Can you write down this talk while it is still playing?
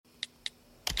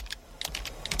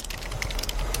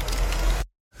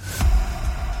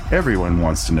Everyone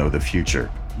wants to know the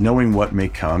future. Knowing what may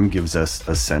come gives us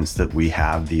a sense that we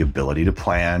have the ability to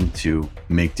plan, to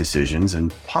make decisions,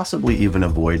 and possibly even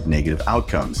avoid negative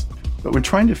outcomes. But when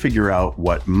trying to figure out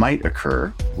what might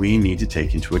occur, we need to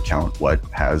take into account what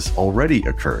has already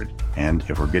occurred. And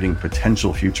if we're getting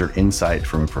potential future insight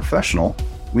from a professional,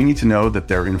 we need to know that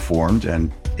they're informed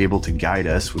and able to guide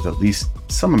us with at least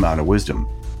some amount of wisdom.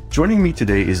 Joining me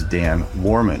today is Dan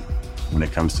Warman. When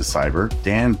it comes to cyber,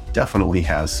 Dan definitely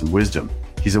has some wisdom.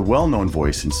 He's a well-known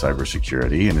voice in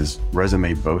cybersecurity, and his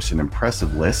resume boasts an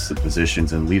impressive list of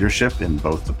positions in leadership in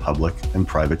both the public and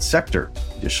private sector.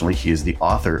 Additionally, he is the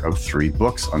author of 3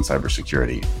 books on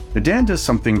cybersecurity. Now, Dan does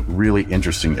something really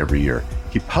interesting every year.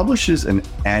 He publishes an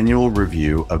annual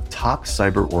review of top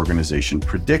cyber organization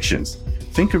predictions.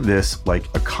 Think of this like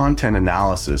a content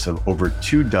analysis of over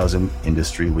 24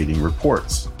 industry-leading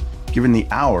reports. Given the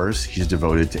hours he's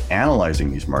devoted to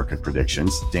analyzing these market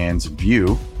predictions, Dan's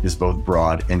view is both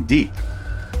broad and deep.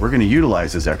 We're going to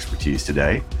utilize his expertise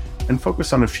today and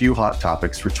focus on a few hot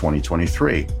topics for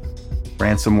 2023: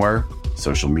 ransomware,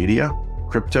 social media,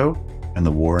 crypto, and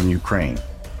the war in Ukraine.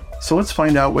 So let's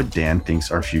find out what Dan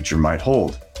thinks our future might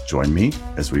hold. Join me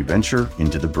as we venture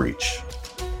into the breach.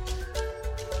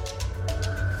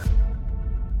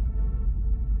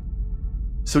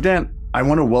 So Dan, I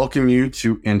want to welcome you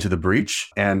to Into the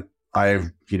Breach. And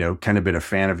I've, kind of been a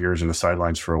fan of yours in the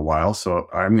sidelines for a while. So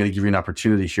I'm going to give you an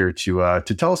opportunity here to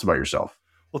tell us about yourself.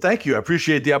 Well, thank you. I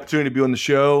appreciate the opportunity to be on the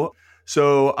show.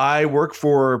 So I work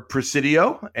for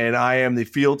Presidio, and I am the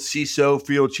field CISO,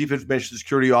 Field Chief Information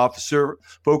Security Officer,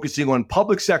 focusing on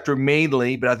public sector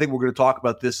mainly, but I think we're going to talk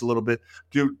about this a little bit,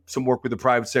 do some work with the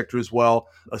private sector as well.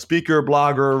 A speaker,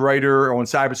 blogger, writer on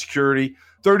cybersecurity.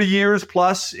 30 years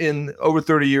plus over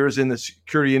 30 years in the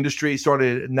security industry.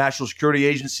 Started a national security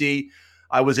agency.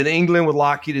 I was in England with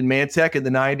Lockheed and Mantech in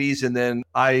the 90s. And then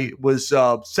I was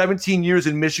 17 years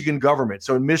in Michigan government.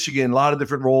 So in Michigan, a lot of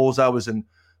different roles. I was in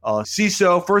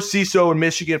CISO, first CISO in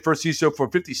Michigan, first CISO for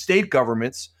 50 state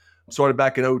governments. Started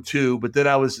back in 2002. But then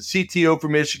I was CTO for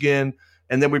Michigan.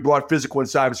 And then we brought physical and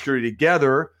cybersecurity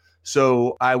together.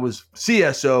 So I was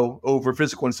CSO over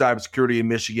physical and cybersecurity in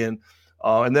Michigan.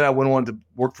 And then I went on to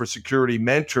work for Security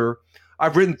Mentor.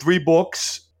 I've written 3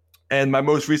 books, and my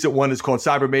most recent one is called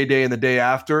Cyber Mayday and the Day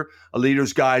After, a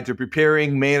leader's guide to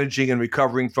preparing, managing, and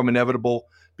recovering from inevitable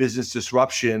business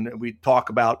disruption. And we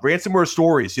talk about ransomware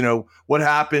stories, what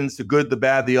happens, the good, the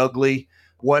bad, the ugly,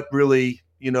 what really,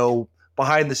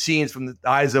 behind the scenes from the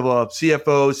eyes of a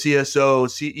CFO, CSO,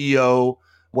 CEO,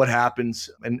 what happens,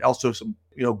 and also some,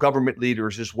 government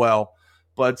leaders as well.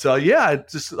 But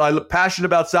I'm passionate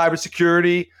about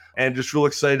cybersecurity and just real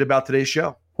excited about today's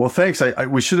show. Well, thanks.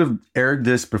 We should have aired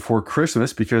this before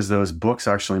Christmas because those books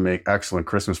actually make excellent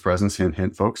Christmas presents. Hint,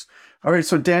 hint, folks. All right.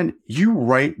 So Dan, you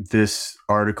write this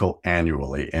article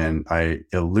annually, and I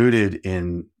alluded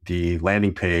in the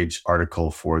landing page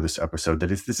article for this episode that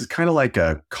this is kind of like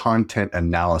a content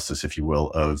analysis, if you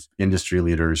will, of industry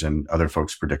leaders and other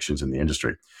folks' predictions in the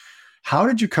industry. How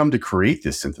did you come to create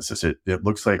this synthesis? It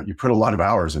looks like you put a lot of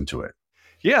hours into it.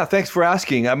 Yeah, thanks for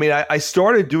asking. I mean, I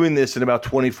started doing this in about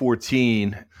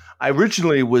 2014. I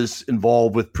originally was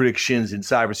involved with predictions in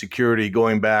cybersecurity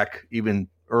going back even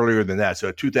earlier than that.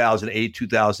 So 2008,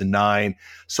 2009,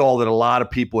 saw that a lot of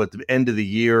people at the end of the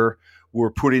year were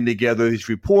putting together these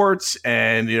reports.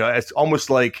 And, it's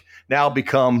almost like now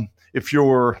become, if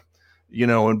you're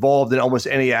involved in almost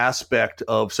any aspect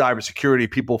of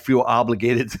cybersecurity, people feel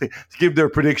obligated to give their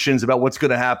predictions about what's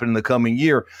going to happen in the coming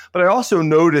year. But I also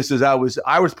noticed as I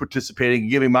was participating and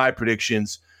giving my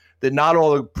predictions that not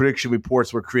all the prediction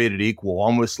reports were created equal.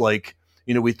 Almost like,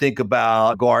 we think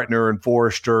about Gartner and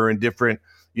Forrester and different,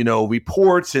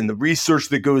 reports and the research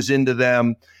that goes into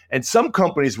them. And some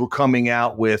companies were coming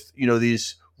out with,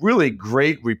 these really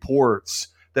great reports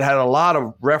that had a lot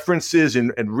of references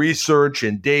and research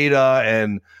and data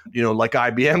and, like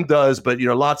IBM does, but,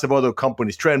 lots of other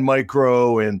companies, Trend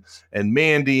Micro and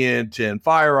Mandiant and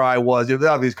FireEye was, a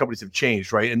lot of these companies have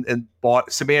changed, right? And bought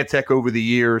Symantec over the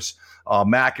years,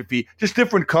 McAfee, just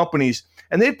different companies.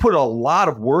 And they put a lot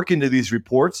of work into these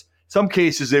reports. Some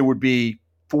cases they would be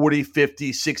 40,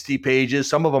 50, 60 pages.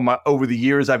 Some of them over the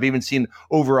years, I've even seen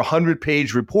over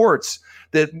 100-page reports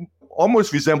that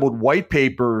almost resembled white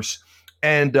papers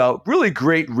and really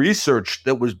great research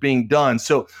that was being done.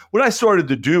 So what I started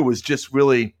to do was just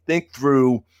really think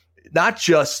through not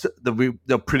just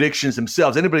the predictions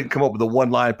themselves. Anybody can come up with a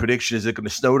one-line prediction, is it going to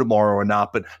snow tomorrow or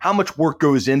not? But how much work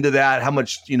goes into that? How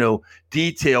much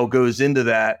detail goes into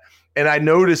that? And I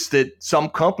noticed that some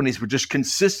companies were just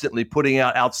consistently putting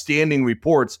out outstanding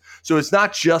reports. So it's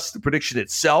not just the prediction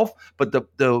itself, but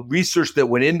the research that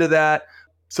went into that.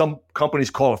 Some companies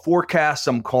call it forecasts,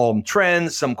 some call them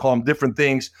trends, some call them different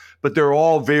things, but they're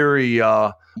all very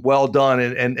well done.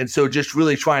 And so just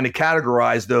really trying to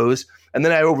categorize those. And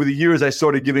then over the years, I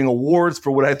started giving awards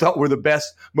for what I thought were the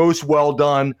best, most well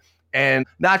done. And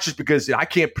not just because I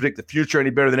can't predict the future any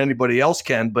better than anybody else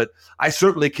can, but I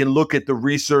certainly can look at the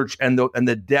research and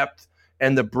the depth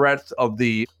and the breadth of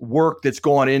the work that's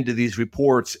gone into these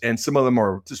reports. And some of them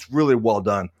are just really well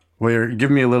done. Well, you're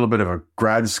giving me a little bit of a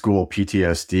grad school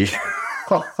PTSD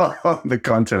on the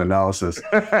content analysis.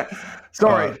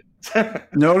 Sorry.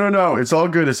 No. It's all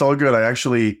good. It's all good. I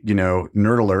actually,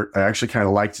 nerd alert. I actually kind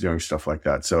of liked doing stuff like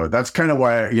that. So that's kind of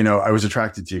why, I was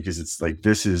attracted to you, because it's like,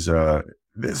 this is a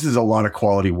lot of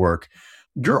quality work.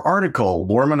 Your article,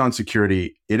 Lorman on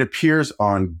Security, it appears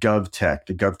on GovTech,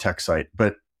 the GovTech site.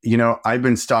 But, I've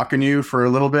been stalking you for a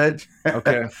little bit.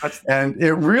 Okay. And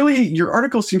your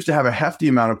article seems to have a hefty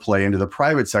amount of play into the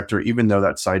private sector, even though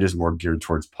that site is more geared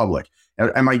towards public.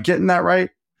 Am I getting that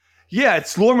right? Yeah,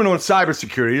 it's Lorman on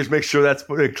Cybersecurity. Just make sure that's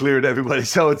clear to everybody.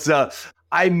 So it's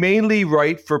I mainly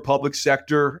write for public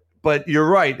sector, but you're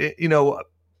right.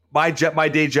 My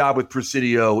day job with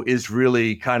Presidio is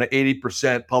really kind of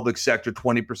 80% public sector,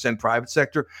 20% private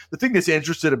sector. The thing that's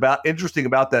interesting about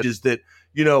that is that,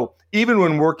 even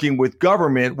when working with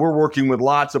government, we're working with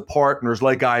lots of partners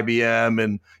like IBM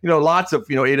and, lots of,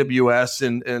 AWS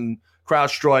and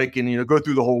CrowdStrike and, go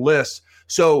through the whole list.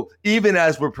 So even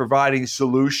as we're providing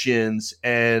solutions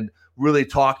and really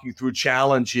talking through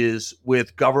challenges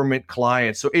with government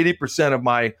clients, so 80% of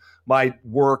my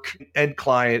work and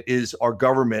client is our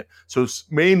government. So it's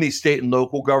mainly state and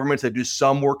local governments. I do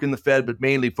some work in the Fed, but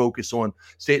mainly focus on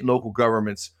state and local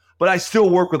governments. But I still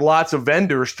work with lots of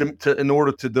vendors in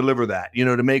order to deliver that,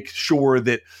 to make sure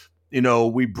that,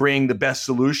 we bring the best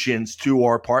solutions to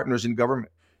our partners in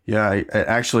government. Yeah, I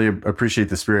actually appreciate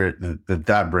the spirit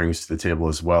that brings to the table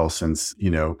as well, since,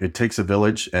 it takes a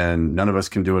village and none of us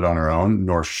can do it on our own,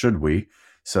 nor should we.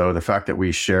 So the fact that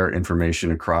we share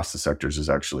information across the sectors is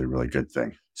actually a really good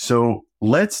thing. So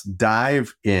let's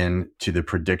dive into the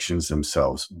predictions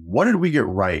themselves. What did we get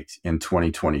right in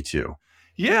 2022?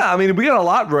 Yeah, I mean, we got a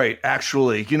lot right,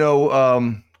 actually.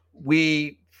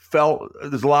 We felt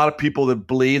there's a lot of people that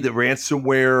believe that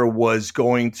ransomware was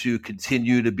going to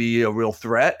continue to be a real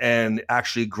threat and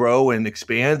actually grow and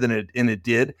expand, and it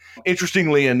did.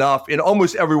 Interestingly enough, in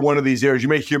almost every one of these areas, you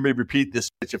may hear me repeat this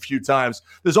a few times,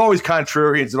 there's always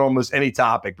contrarians in almost any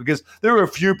topic, because there were a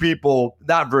few people,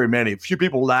 not very many, a few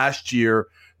people last year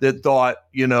that thought,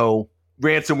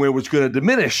 ransomware was going to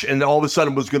diminish and all of a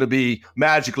sudden was going to be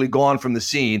magically gone from the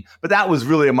scene. But that was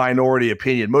really a minority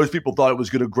opinion. Most people thought it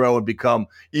was going to grow and become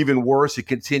even worse and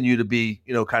continue to be,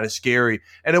 kind of scary.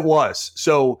 And it was.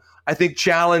 So I think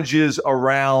challenges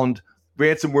around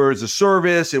ransomware as a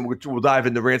service, and we'll dive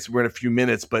into ransomware in a few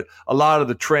minutes, but a lot of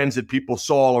the trends that people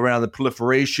saw around the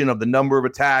proliferation of the number of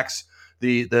attacks,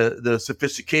 the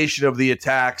sophistication of the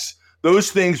attacks, those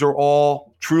things are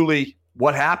all truly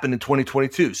what happened in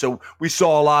 2022. So we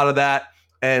saw a lot of that,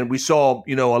 and we saw,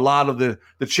 a lot of the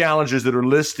challenges that are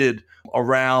listed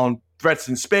around threats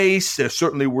in space. There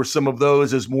certainly were some of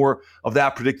those, as more of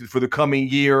that predicted for the coming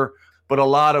year, but a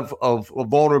lot of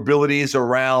vulnerabilities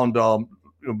around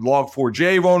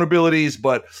Log4j vulnerabilities,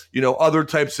 but, other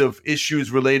types of issues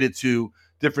related to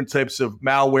different types of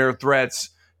malware threats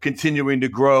continuing to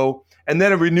grow. And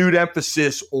then a renewed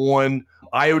emphasis on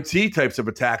IoT types of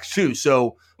attacks too.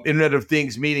 So Internet of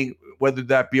Things, meaning whether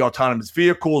that be autonomous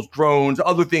vehicles, drones,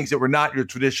 other things that were not your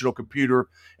traditional computer,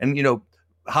 and,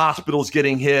 hospitals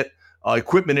getting hit,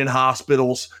 equipment in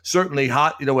hospitals, certainly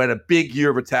had a big year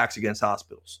of attacks against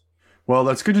hospitals. Well,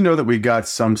 that's good to know that we got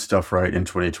some stuff right in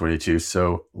 2022.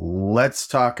 So let's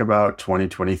talk about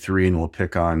 2023, and we'll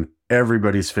pick on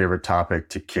everybody's favorite topic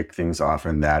to kick things off.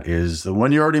 And that is the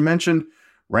one you already mentioned,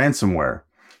 ransomware.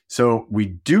 So we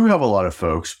do have a lot of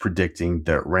folks predicting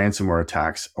that ransomware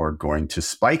attacks are going to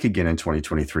spike again in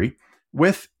 2023,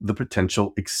 with the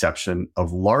potential exception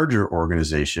of larger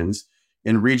organizations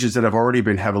in regions that have already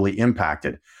been heavily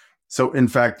impacted. So in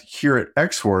fact, here at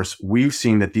X-Force, we've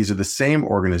seen that these are the same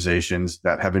organizations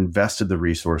that have invested the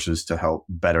resources to help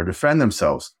better defend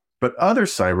themselves. But other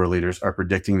cyber leaders are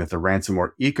predicting that the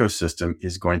ransomware ecosystem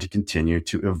is going to continue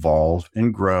to evolve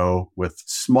and grow, with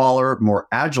smaller, more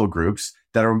agile groups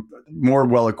that are more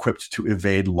well equipped to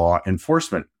evade law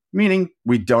enforcement, meaning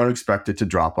we don't expect it to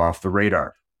drop off the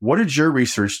radar. What did your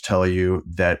research tell you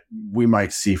that we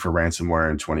might see for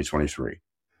ransomware in 2023?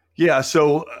 Yeah.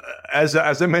 So as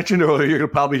I mentioned earlier, you're going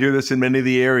to probably hear this in many of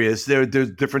the areas. There's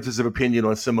differences of opinion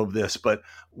on some of this, but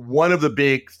one of the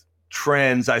big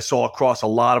trends I saw across a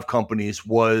lot of companies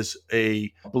was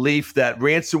a belief that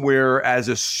ransomware as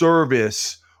a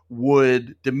service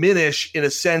would diminish in a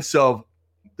sense of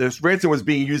this ransom was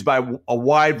being used by a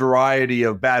wide variety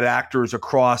of bad actors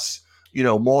across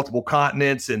multiple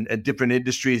continents and different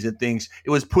industries and things.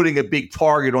 It was putting a big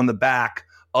target on the back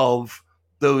of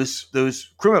those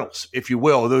criminals, if you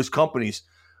will, those companies,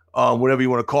 whatever you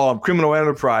want to call them, criminal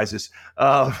enterprises.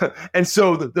 And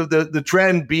so the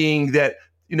trend being that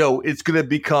it's going to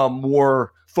become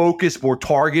more focused, more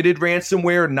targeted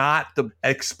ransomware, not the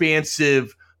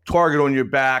expansive target on your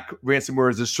back ransomware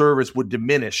as a service would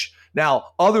diminish. Now,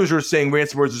 others are saying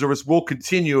ransomware as a service will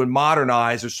continue and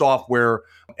modernize their software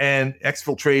and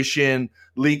exfiltration,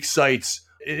 leak sites,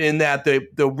 in that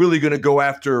they're really going to go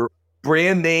after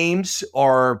brand names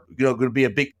are going to be a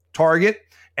big target.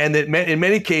 And that in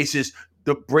many cases,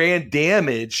 the brand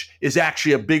damage is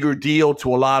actually a bigger deal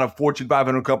to a lot of Fortune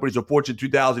 500 companies or Fortune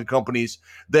 2000 companies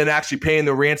than actually paying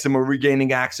the ransom or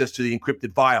regaining access to the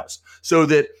encrypted files, so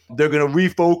that they're going to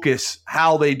refocus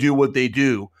how they do what they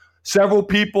do. Several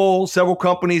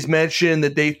companies mentioned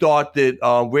that they thought that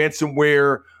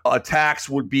ransomware attacks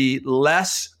would be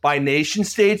less by nation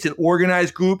states and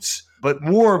organized groups, but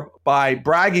more by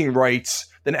bragging rights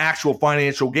than actual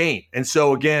financial gain. And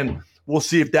so again, we'll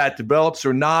see if that develops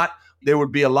or not. There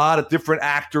would be a lot of different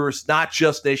actors, not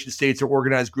just nation states or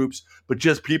organized groups, but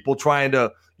just people trying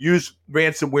to use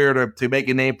ransomware to make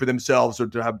a name for themselves or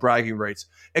to have bragging rights.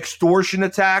 Extortion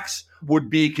attacks would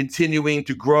be continuing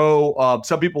to grow.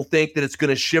 Some people think that it's going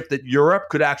to shift, that Europe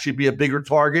could actually be a bigger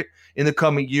target in the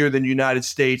coming year than the United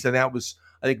States. And that was,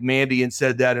 I think, Mandiant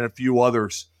said that and a few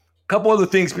others. A couple other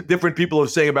things different people are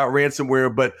saying about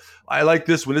ransomware, but I like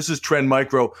this one. This is Trend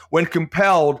Micro. When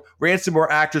compelled, ransomware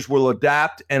actors will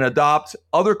adapt and adopt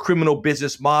other criminal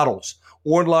business models,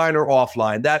 online or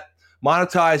offline, that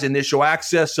monetize initial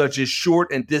access, such as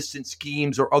short and distant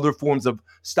schemes or other forms of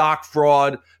stock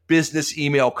fraud, business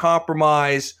email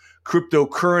compromise,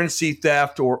 cryptocurrency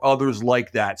theft, or others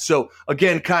like that. So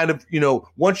again, kind of,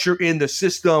 once you're in the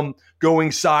system,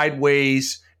 going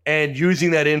sideways and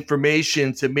using that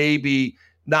information to maybe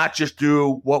not just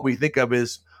do what we think of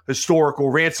as historical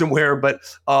ransomware, but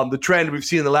the trend we've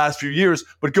seen in the last few years,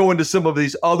 but go into some of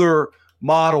these other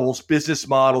models, business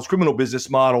models, criminal business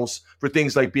models for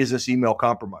things like business email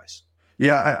compromise.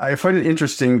 Yeah, I find it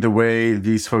interesting the way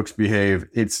these folks behave.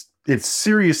 It's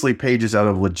seriously pages out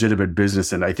of legitimate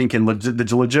business. And I think in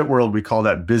the legit world, we call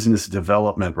that business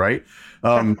development, right?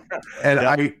 And yeah.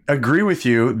 I agree with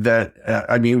you that,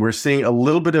 we're seeing a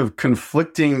little bit of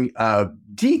conflicting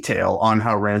detail on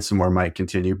how ransomware might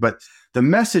continue, but the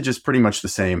message is pretty much the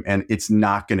same, and it's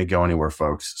not going to go anywhere,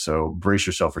 folks. So brace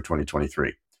yourself for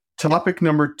 2023. Topic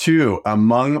number 2,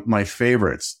 among my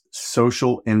favorites,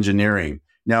 social engineering.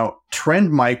 Now,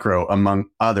 Trend Micro, among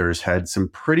others, had some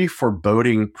pretty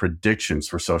foreboding predictions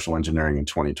for social engineering in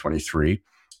 2023,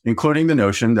 including the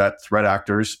notion that threat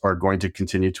actors are going to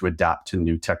continue to adapt to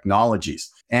new technologies.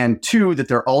 And 2, that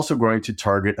they're also going to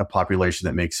target a population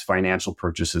that makes financial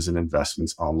purchases and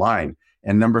investments online.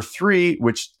 And number 3,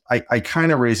 which I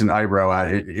kind of raised an eyebrow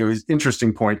at, it was an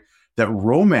interesting point, that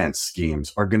romance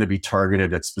schemes are going to be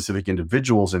targeted at specific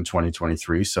individuals in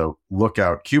 2023. So look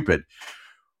out, Cupid.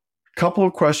 Couple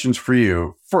of questions for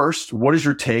you. First, what is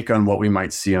your take on what we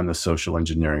might see on the social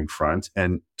engineering front?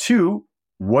 And 2,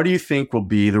 what do you think will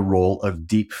be the role of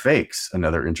deep fakes?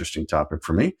 Another interesting topic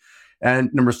for me. And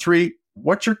number 3,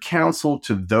 what's your counsel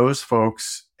to those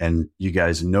folks, and you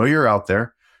guys know you're out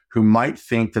there, who might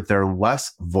think that they're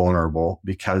less vulnerable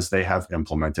because they have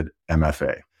implemented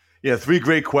MFA? Yeah, 3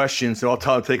 great questions. So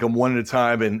I'll take them one at a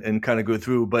time and kind of go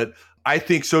through. But I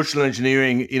think social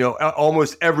engineering,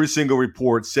 almost every single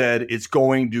report said it's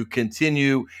going to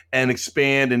continue and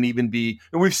expand and even be,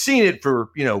 and we've seen it for,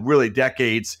 really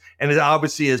decades. And it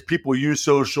obviously, as people use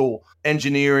social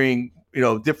engineering,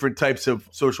 different types of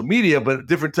social media, but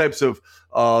different types of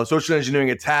social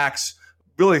engineering attacks,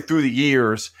 really through the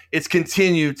years, it's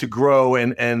continued to grow.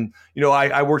 And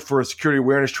I worked for a security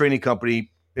awareness training company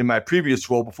in my previous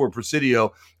role before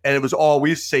Presidio, and it was we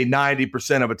used to say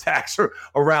 90% of attacks are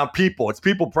around people. It's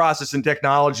people, process, and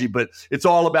technology, but it's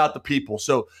all about the people.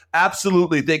 So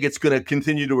absolutely think it's going to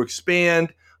continue to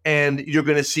expand, and you're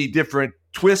going to see different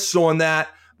twists on that.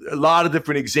 A lot of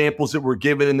different examples that were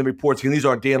given in the reports. And these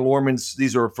aren't Dan Lorman's,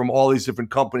 these are from all these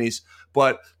different companies,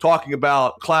 but talking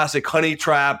about classic honey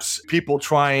traps, people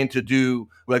trying to do,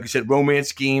 like I said, romance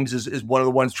schemes is one of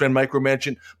the ones Trend Micro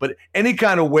mentioned, but any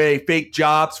kind of way, fake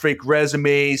jobs, fake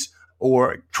resumes,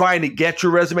 or trying to get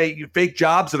your resume, fake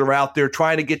jobs that are out there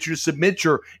trying to get you to submit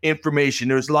your information.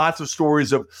 There's lots of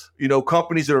stories of,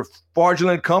 companies that are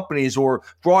fraudulent companies or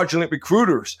fraudulent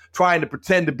recruiters trying to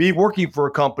pretend to be working for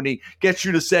a company, get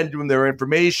you to send them their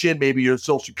information, maybe your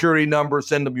social security number,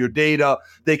 send them your data.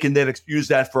 They can then use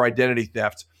that for identity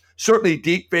theft. Certainly,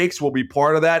 deep fakes will be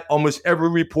part of that. Almost every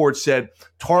report said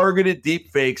targeted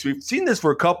deep fakes. We've seen this for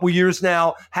a couple years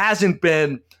now. Hasn't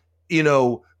been,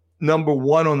 number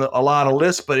one on a lot of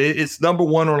lists, but it's number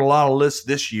one on a lot of lists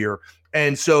this year.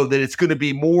 And so that it's going to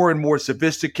be more and more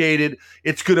sophisticated.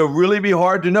 It's going to really be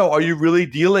hard to know. Are you really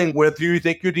dealing with who you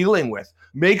think you're dealing with?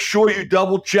 Make sure you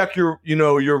double check your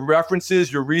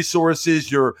references, your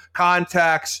resources, your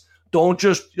contacts. Don't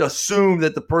just assume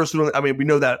that the person, we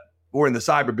know that we're in the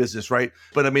cyber business, right?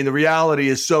 But the reality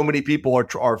is so many people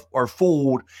are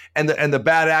fooled, and the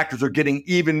bad actors are getting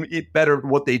even better at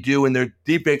what they do, and their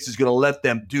deepfakes is going to let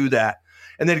them do that.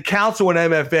 And then counsel and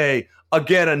MFA,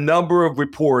 again, a number of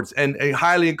reports, and I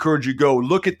highly encourage you go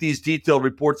look at these detailed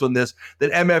reports on this, that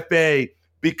MFA,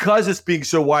 because it's being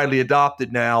so widely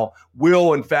adopted now,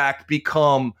 will in fact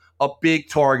become a big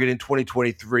target in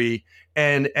 2023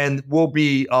 and will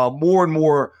be more and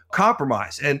more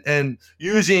compromised. And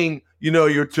using,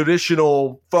 your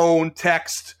traditional phone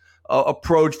text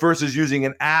approach versus using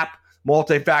an app,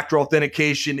 multi-factor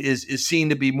authentication is seen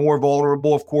to be more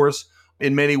vulnerable, of course,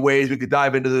 in many ways. We could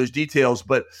dive into those details.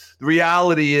 But the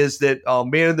reality is that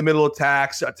man-in-the-middle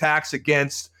attacks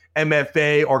against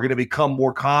MFA are going to become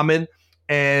more common,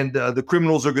 and the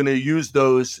criminals are going to use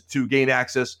those to gain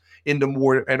access into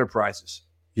more enterprises.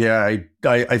 Yeah,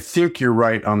 I think you're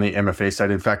right on the MFA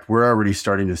side. In fact, we're already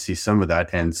starting to see some of that.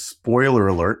 And spoiler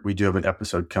alert, we do have an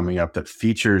episode coming up that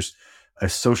features a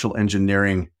social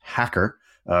engineering hacker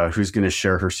who's going to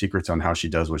share her secrets on how she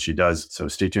does what she does. So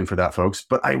stay tuned for that, folks.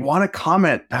 But I want to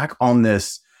comment back on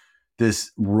this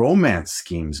romance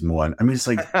schemes one. It's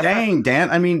like, dang,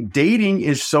 Dan. Dating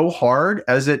is so hard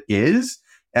as it is.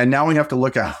 And now we have to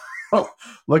look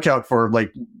out for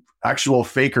like actual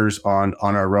fakers on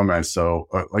our romance. So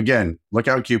again, look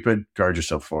out, Cupid. Guard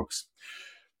yourself, folks.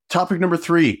 Topic number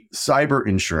 3, cyber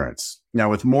insurance. Now,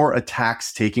 with more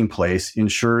attacks taking place,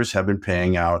 insurers have been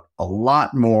paying out a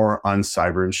lot more on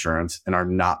cyber insurance and are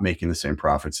not making the same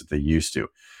profits that they used to.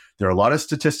 There are a lot of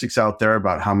statistics out there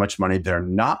about how much money they're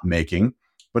not making,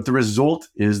 but the result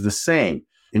is the same.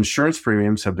 Insurance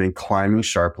premiums have been climbing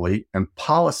sharply and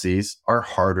policies are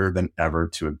harder than ever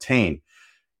to obtain.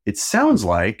 It sounds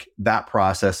like that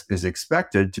process is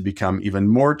expected to become even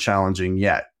more challenging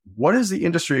yet. What does the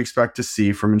industry expect to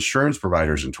see from insurance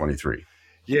providers in 23?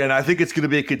 Yeah, and I think it's going to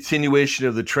be a continuation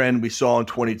of the trend we saw in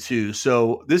 22.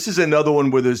 So this is another one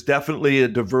where there's definitely a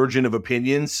divergence of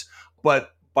opinions,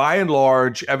 but by and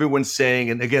large, everyone's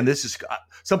saying, and again, this is,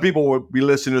 some people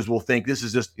listeners will think this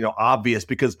is just, obvious,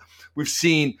 because we've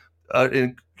seen a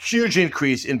huge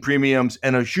increase in premiums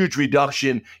and a huge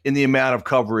reduction in the amount of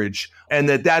coverage, and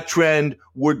that trend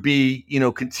would be,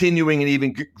 continuing and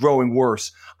even growing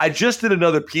worse. I just did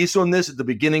another piece on this at the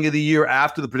beginning of the year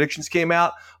after the predictions came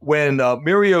out, when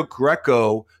Mario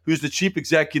Greco, who's the chief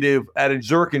executive at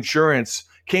Zurich Insurance,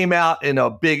 came out in a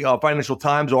big Financial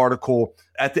Times article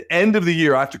at the end of the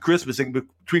year after Christmas,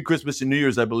 between Christmas and New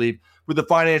Year's, I believe, with the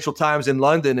Financial Times in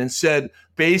London, and said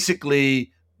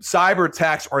basically cyber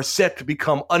attacks are set to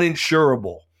become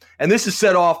uninsurable. And this has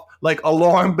set off like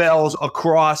alarm bells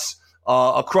across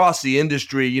the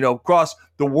industry, across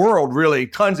the world, really.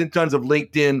 Tons and tons of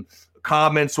LinkedIn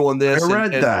comments on this.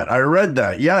 I read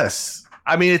that. Yes.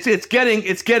 It's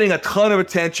getting a ton of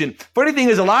attention. Funny thing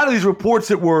is, a lot of these reports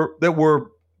that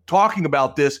were talking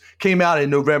about this came out in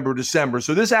November, December.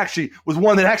 So this actually was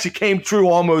one that actually came true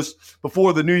almost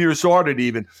before the new year started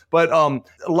even. But a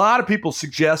lot of people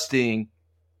suggesting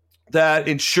that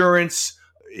insurance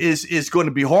is going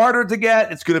to be harder to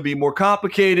get. It's going to be more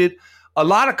complicated. A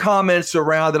lot of comments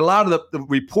around it. A lot of the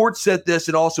reports said this,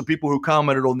 and also people who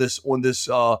commented on this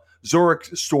Zurich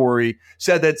story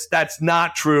said that's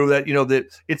not true. That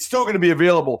that it's still going to be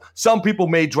available. Some people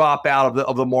may drop out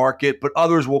of the market, but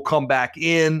others will come back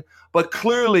in. But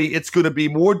clearly, it's going to be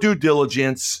more due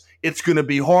diligence. It's going to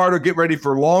be harder. Get ready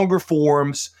for longer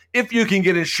forms if you can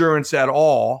get insurance at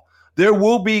all. There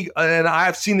will be, and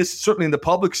I've seen this certainly in the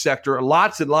public sector,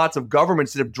 lots and lots of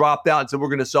governments that have dropped out and said we're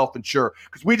going to self-insure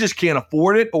because we just can't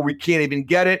afford it, or we can't even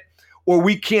get it, or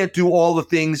we can't do all the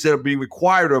things that are being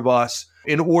required of us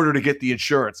in order to get the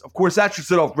insurance. Of course, that should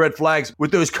set off red flags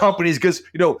with those companies because,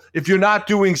 if you're not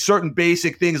doing certain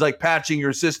basic things like patching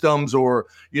your systems or,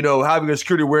 having a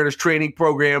security awareness training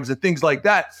programs and things like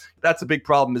that, that's a big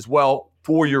problem as well.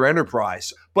 for your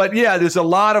enterprise. But yeah, there's a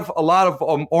lot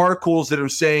of articles that are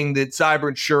saying that cyber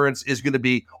insurance is going to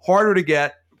be harder to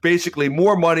get, basically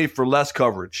more money for less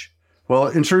coverage. Well,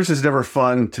 insurance is never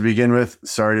fun to begin with.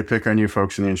 Sorry to pick on you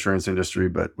folks in the insurance industry,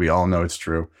 but we all know it's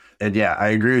true. And yeah, I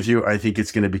agree with you. I think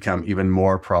it's going to become even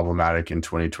more problematic in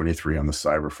 2023 on the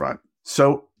cyber front.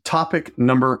 So topic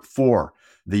number 4,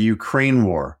 the Ukraine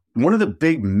war. One of the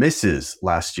big misses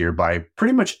last year by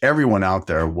pretty much everyone out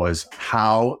there was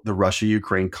how the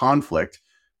Russia-Ukraine conflict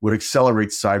would accelerate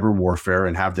cyber warfare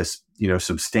and have this,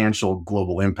 substantial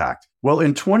global impact. Well,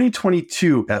 in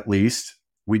 2022, at least,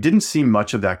 we didn't see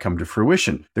much of that come to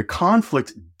fruition. The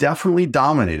conflict definitely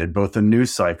dominated both the news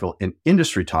cycle and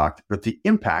industry talk, but the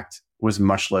impact was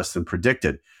much less than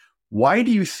predicted. Why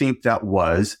do you think that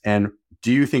was? And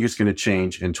do you think it's going to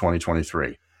change in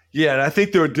 2023? Yeah, and I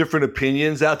think there are different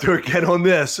opinions out there again on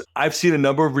this. I've seen a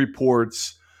number of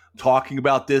reports talking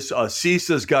about this.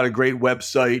 CISA's got a great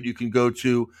website you can go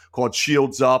to called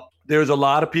Shields Up. There's a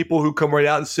lot of people who come right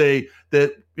out and say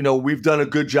that, we've done a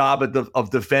good job of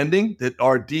defending, that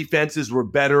our defenses were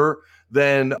better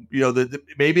than,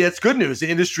 maybe that's good news. The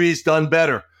industry's done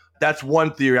better. That's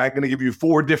one theory. I'm going to give you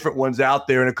 4 different ones out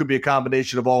there, and it could be a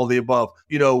combination of all of the above.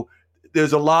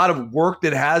 There's a lot of work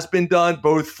that has been done,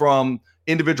 both from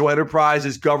individual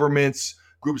enterprises, governments,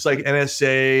 groups like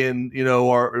NSA and,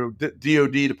 our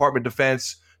DOD, Department of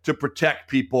Defense, to protect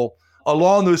people.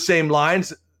 Along those same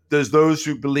lines, there's those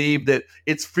who believe that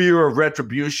it's fear of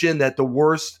retribution, that the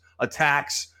worst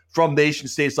attacks from nation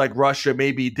states like Russia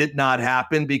maybe did not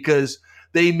happen because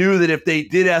they knew that if they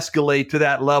did escalate to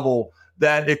that level,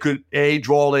 that it could,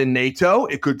 draw in NATO,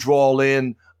 it could draw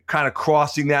in kind of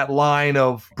crossing that line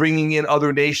of bringing in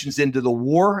other nations into the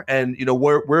war. And,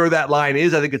 where that line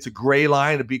is, I think it's a gray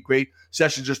line. It'd be a great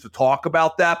session just to talk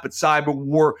about that. But cyber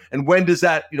war, and when does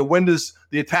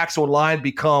the attacks online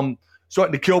become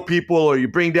starting to kill people, or you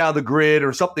bring down the grid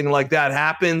or something like that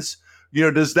happens?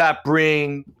 Does that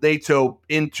bring NATO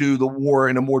into the war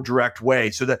in a more direct way?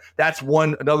 So that's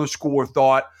another school of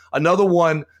thought. Another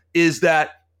one is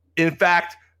that, in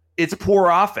fact, it's poor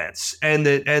offense, and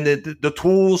the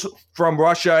tools from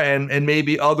Russia and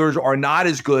maybe others are not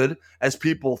as good as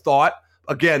people thought.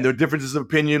 Again, there are differences of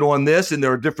opinion on this, and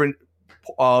there are different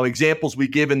examples we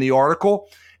give in the article.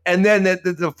 And then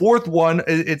the fourth one,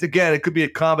 it could be a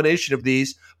combination of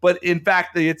these, but in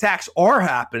fact, the attacks are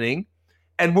happening,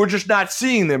 and we're just not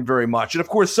seeing them very much. And of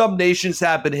course, some nations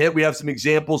have been hit. We have some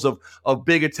examples of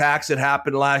big attacks that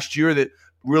happened last year that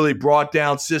really brought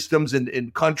down systems in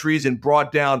countries and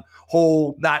brought down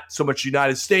whole, not so much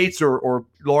United States or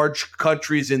large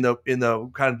countries in the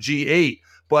kind of G8,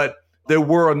 but there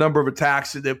were a number of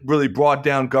attacks that really brought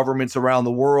down governments around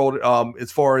the world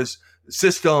as far as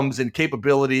systems and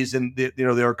capabilities and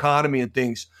their economy and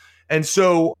things. And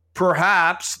so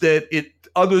perhaps that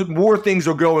more things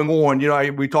are going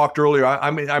on. We talked earlier.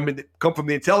 I come from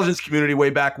the intelligence community way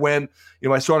back when.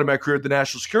 I started my career at the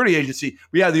National Security Agency.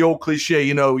 We had the old cliche,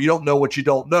 you don't know what you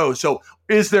don't know. So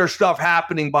is there stuff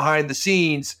happening behind the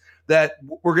scenes that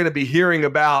we're going to be hearing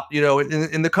about,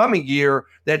 in the coming year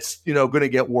that's, going to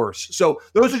get worse? So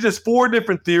those are just 4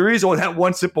 different theories on that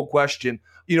one simple question.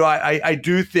 I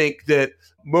do think that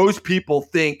most people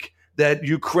think that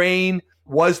Ukraine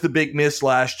was the big miss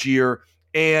last year,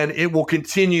 and it will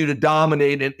continue to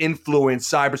dominate and influence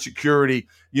cybersecurity,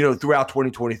 throughout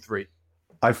 2023.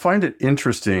 I find it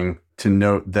interesting to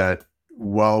note that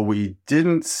while we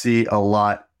didn't see a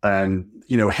lot and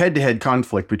head-to-head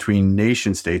conflict between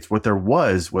nation states, what there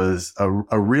was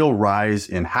a real rise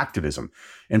in hacktivism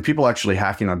and people actually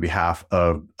hacking on behalf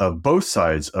of both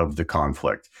sides of the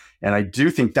conflict. And I do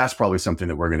think that's probably something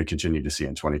that we're going to continue to see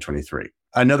in 2023.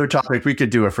 Another topic, we could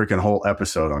do a freaking whole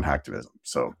episode on hacktivism.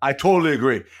 So I totally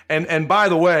agree. And by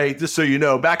the way, just so you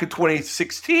know, back in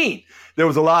 2016, there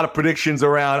was a lot of predictions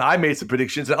around. I made some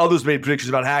predictions and others made predictions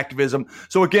about hacktivism.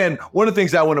 So again, one of the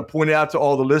things I want to point out to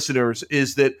all the listeners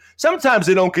is that sometimes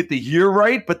they don't get the year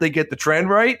right, but they get the trend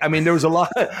right. I mean, there was a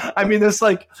lot. I mean, it's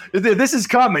like, this is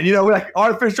coming, like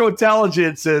artificial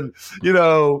intelligence and,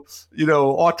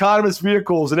 autonomous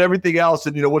vehicles and everything else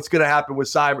and, what's going to happen with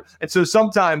cyber. And so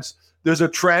sometimes there's a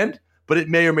trend, but it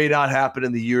may or may not happen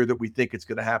in the year that we think it's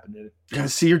going to happen in it. Yeah,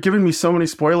 see, you're giving me so many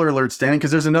spoiler alerts, Danny,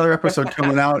 because there's another episode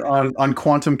coming out on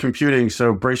quantum computing.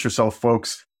 So brace yourself,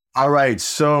 folks. All right.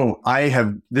 So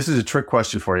this is a trick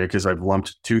question for you because I've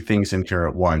lumped 2 things in here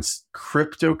at once: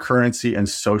 cryptocurrency and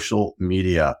social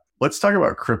media. Let's talk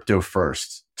about crypto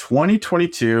first.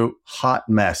 2022, hot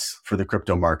mess for the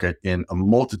crypto market in a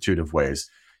multitude of ways.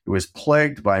 It was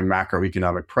plagued by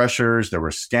macroeconomic pressures. There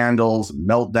were scandals,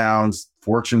 meltdowns,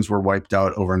 fortunes were wiped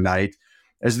out overnight.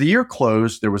 As the year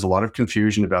closed, there was a lot of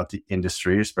confusion about the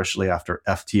industry, especially after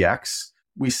FTX.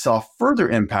 We saw further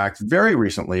impact very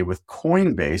recently with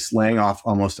Coinbase laying off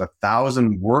almost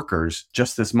 1,000 workers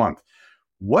just this month.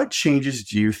 What changes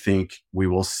do you think we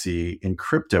will see in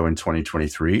crypto in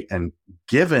 2023? And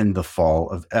given the fall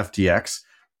of FTX,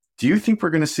 do you think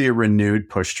we're going to see a renewed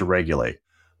push to regulate?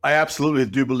 I absolutely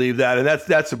do believe that. And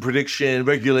that's a prediction,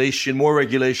 regulation, more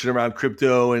regulation around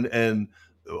crypto and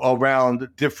around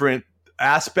different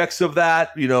aspects of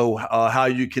that, how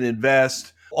you can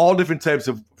invest. All different types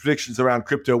of predictions around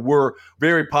crypto were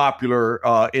very popular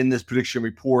in this prediction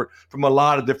report from a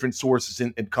lot of different sources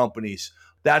and companies.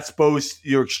 That's both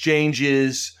your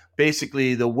exchanges,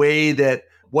 basically the way that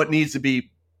what needs to be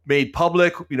made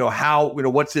public, how,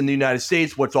 what's in the United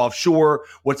States, what's offshore,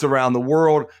 what's around the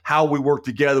world, how we work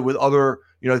together with other,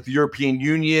 the European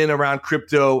Union around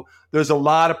crypto. There's a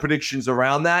lot of predictions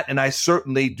around that. And I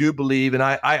certainly do believe, and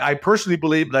I personally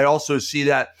believe, but I also see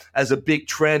that as a big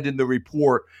trend in the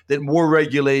report, that more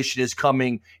regulation is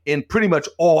coming in pretty much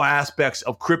all aspects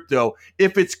of crypto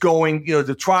if it's going,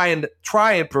 to try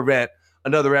and prevent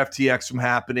another FTX from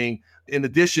happening. In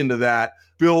addition to that,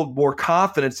 build more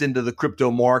confidence into the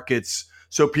crypto markets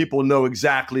so people know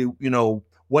exactly,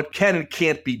 what can and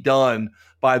can't be done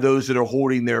by those that are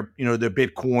holding their, their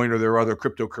Bitcoin or their other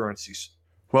cryptocurrencies.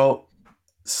 Well,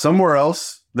 somewhere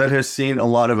else that has seen a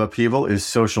lot of upheaval is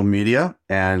social media,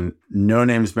 and no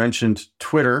names mentioned,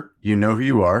 Twitter. You know who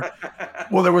you are.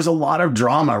 Well, there was a lot of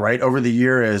drama, right, over the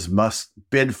year as Musk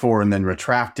bid for and then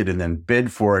retracted and then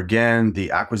bid for again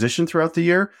the acquisition throughout the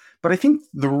year. But I think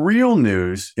the real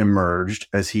news emerged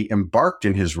as he embarked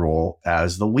in his role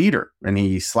as the leader, and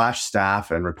he slashed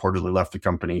staff and reportedly left the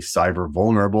company cyber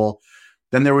vulnerable.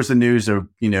 Then there was the news of,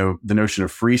 the notion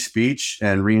of free speech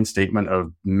and reinstatement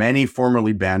of many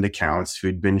formerly banned accounts who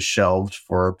had been shelved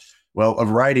for, a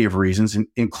variety of reasons,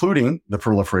 including the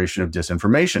proliferation of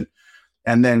disinformation.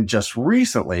 And then just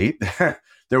recently,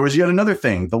 there was yet another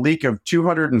thing, the leak of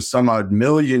 200 and some odd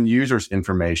million users'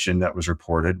 information that was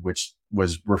reported, which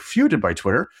was refuted by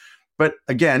Twitter. But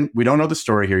again, we don't know the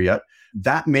story here yet.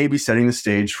 That may be setting the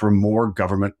stage for more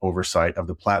government oversight of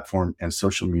the platform and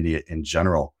social media in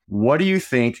general. What do you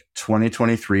think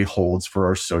 2023 holds for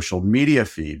our social media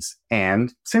feeds?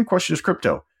 And same question as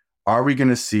crypto. Are we going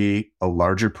to see a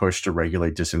larger push to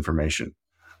regulate disinformation?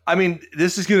 I mean,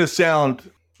 this is going to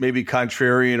sound maybe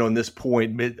contrarian on this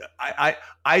point.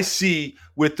 I see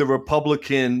with the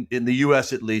Republican in the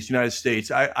U.S., at least, United States,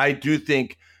 I do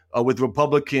think with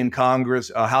Republican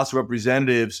Congress, House of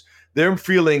Representatives, they're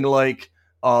feeling like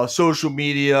social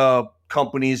media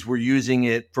companies were using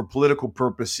it for political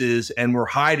purposes and were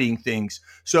hiding things.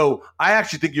 So I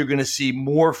actually think you're going to see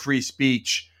more free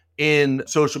speech in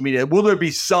social media. Will there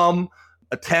be some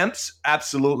attempts?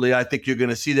 Absolutely. I think you're going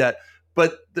to see that.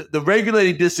 But the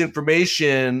regulating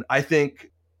disinformation, I think,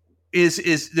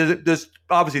 is there's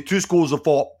obviously two schools of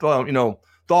thought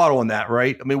on that,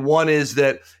 right? I mean, one is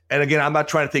that, and again, I'm not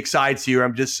trying to take sides here.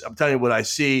 I'm telling you what I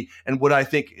see and what I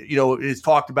think, is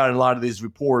talked about in a lot of these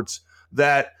reports,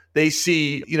 that they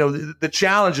see, the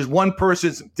challenge is one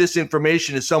person's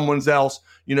disinformation is someone else,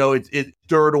 it's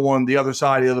dirt on the other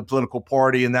side of the other political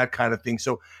party and that kind of thing.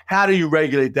 So how do you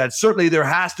regulate that? Certainly there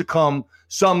has to come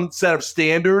some set of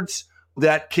standards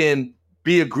that can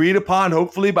be agreed upon,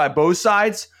 hopefully by both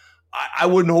sides. I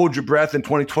wouldn't hold your breath in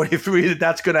 2023 that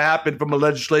that's going to happen from a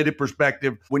legislative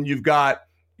perspective when you've got,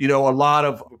 a lot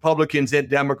of Republicans and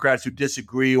Democrats who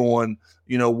disagree on,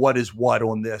 what is what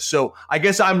on this. So I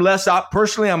guess I'm a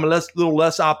little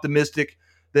less optimistic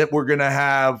that we're going to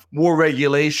have more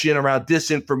regulation around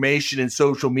disinformation in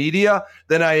social media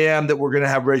than I am that we're going to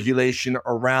have regulation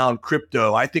around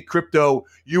crypto. I think crypto,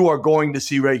 you are going to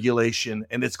see regulation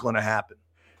and it's going to happen.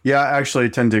 Yeah, actually, I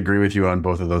tend to agree with you on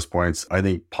both of those points. I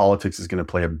think politics is going to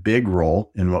play a big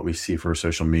role in what we see for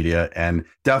social media. And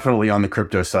definitely on the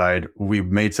crypto side, we've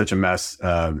made such a mess.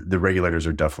 The regulators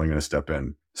are definitely going to step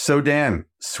in. So Dan,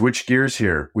 switch gears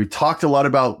here. We talked a lot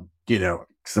about,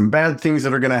 some bad things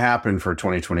that are going to happen for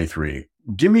 2023.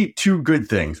 Give me 2 good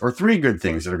things or 3 good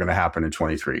things that are going to happen in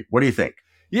 23. What do you think?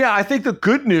 Yeah, I think the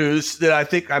good news that I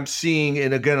think I'm seeing,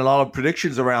 and again, a lot of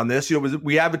predictions around this,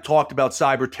 we haven't talked about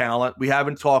cyber talent. We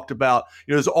haven't talked about,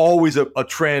 there's always a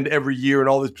trend every year in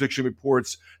all these prediction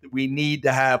reports that we need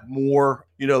to have more,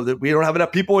 that we don't have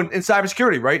enough people in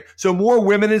cybersecurity, right? So more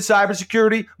women in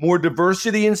cybersecurity, more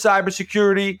diversity in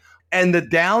cybersecurity, and the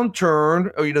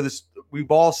downturn,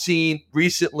 we've all seen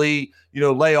recently,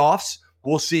 layoffs.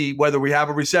 We'll see whether we have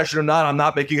a recession or not. I'm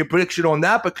not making a prediction on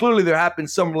that, but clearly there have been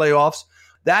some layoffs.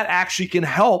 That actually can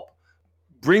help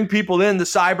bring people in the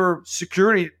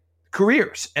cybersecurity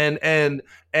careers and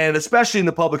especially in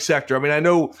the public sector. I mean, I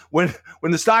know when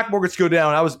the stock markets go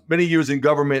down, I was many years in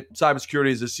government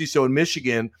cybersecurity as a CISO in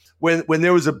Michigan. When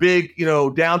there was a big,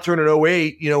 downturn in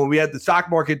 08, when we had the stock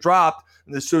market dropped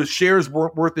and so shares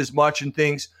weren't worth as much and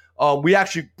things, we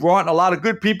actually brought a lot of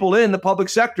good people in the public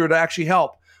sector to actually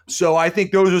help. So I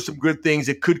think those are some good things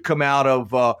that could come out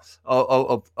of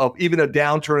even a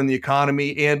downturn in the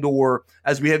economy and or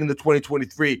as we head into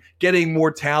 2023, getting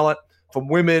more talent from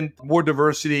women, more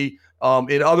diversity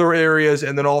in other areas,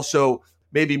 and then also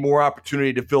maybe more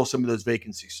opportunity to fill some of those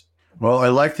vacancies. Well, I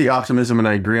like the optimism and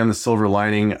I agree on the silver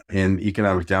lining in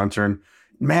economic downturn.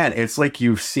 Man, it's like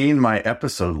you've seen my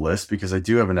episode list because I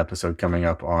do have an episode coming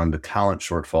up on the talent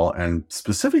shortfall and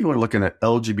specifically looking at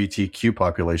LGBTQ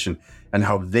population and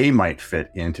how they might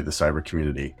fit into the cyber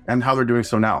community and how they're doing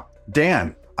so now.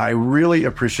 Dan, I really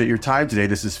appreciate your time today.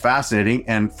 This is fascinating.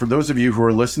 And for those of you who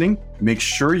are listening, make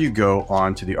sure you go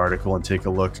on to the article and take a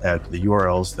look at the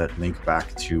URLs that link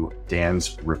back to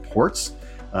Dan's reports.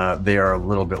 They are a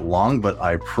little bit long, but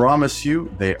I promise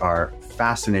you they are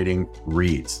fascinating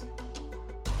reads.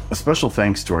 A special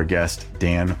thanks to our guest,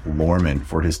 Dan Lorman,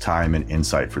 for his time and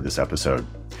insight for this episode.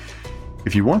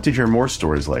 If you want to hear more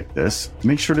stories like this,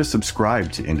 make sure to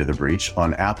subscribe to Into the Breach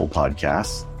on Apple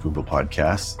Podcasts, Google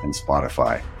Podcasts, and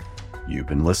Spotify. You've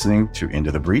been listening to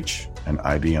Into the Breach, an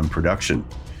IBM production.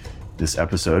 This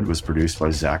episode was produced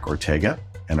by Zach Ortega,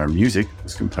 and our music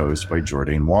was composed by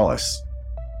Jordan Wallace.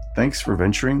 Thanks for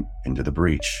venturing into the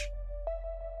breach.